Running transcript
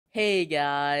Hey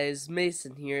guys,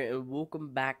 Mason here and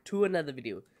welcome back to another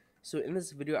video. So in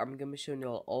this video I'm going to be showing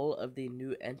y'all all of the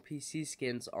new NPC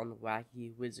skins on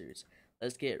Wacky Wizards.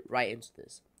 Let's get right into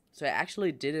this. So I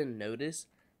actually didn't notice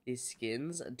these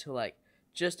skins until like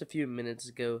just a few minutes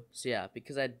ago. So yeah,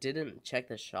 because I didn't check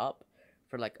the shop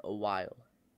for like a while.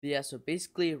 But yeah, so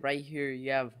basically right here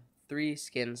you have three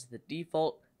skins: the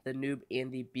default, the noob,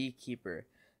 and the beekeeper.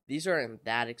 These aren't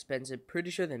that expensive. Pretty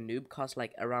sure the noob costs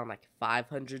like around like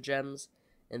 500 gems,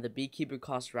 and the beekeeper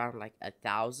costs around like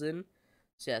 1,000.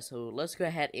 So yeah, so let's go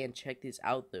ahead and check these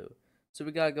out though. So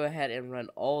we gotta go ahead and run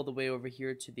all the way over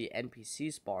here to the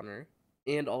NPC spawner.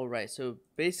 And alright, so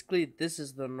basically this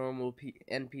is the normal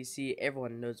NPC.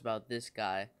 Everyone knows about this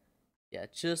guy. Yeah,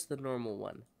 just the normal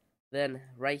one. Then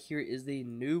right here is the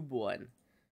noob one.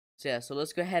 So yeah, so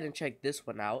let's go ahead and check this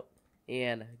one out.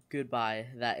 And goodbye,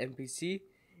 that NPC.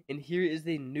 And here is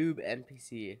the noob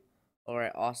NPC.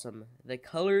 Alright, awesome. The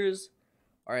colors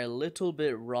are a little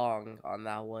bit wrong on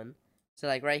that one. So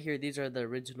like right here, these are the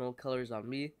original colors on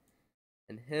me.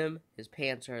 And him, his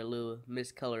pants are a little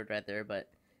miscolored right there, but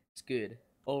it's good.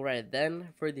 Alright, then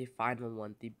for the final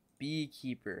one, the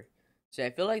beekeeper. So I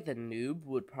feel like the noob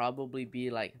would probably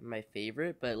be like my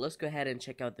favorite, but let's go ahead and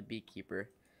check out the beekeeper.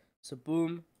 So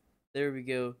boom, there we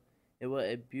go. And what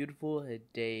a beautiful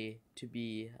day to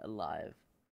be alive.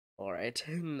 Alright,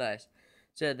 nice.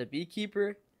 So the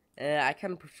beekeeper, I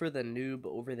kind of prefer the noob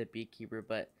over the beekeeper,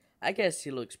 but I guess he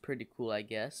looks pretty cool, I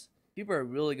guess. People are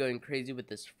really going crazy with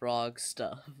this frog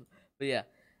stuff. But yeah,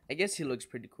 I guess he looks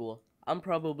pretty cool. I'm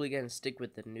probably going to stick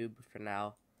with the noob for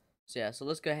now. So yeah, so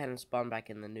let's go ahead and spawn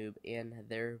back in the noob, and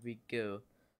there we go.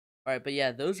 Alright, but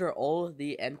yeah, those are all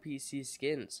the NPC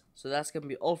skins. So that's going to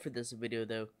be all for this video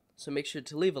though. So make sure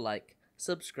to leave a like,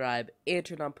 subscribe, and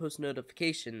turn on post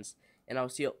notifications. And I'll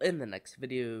see you in the next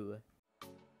video.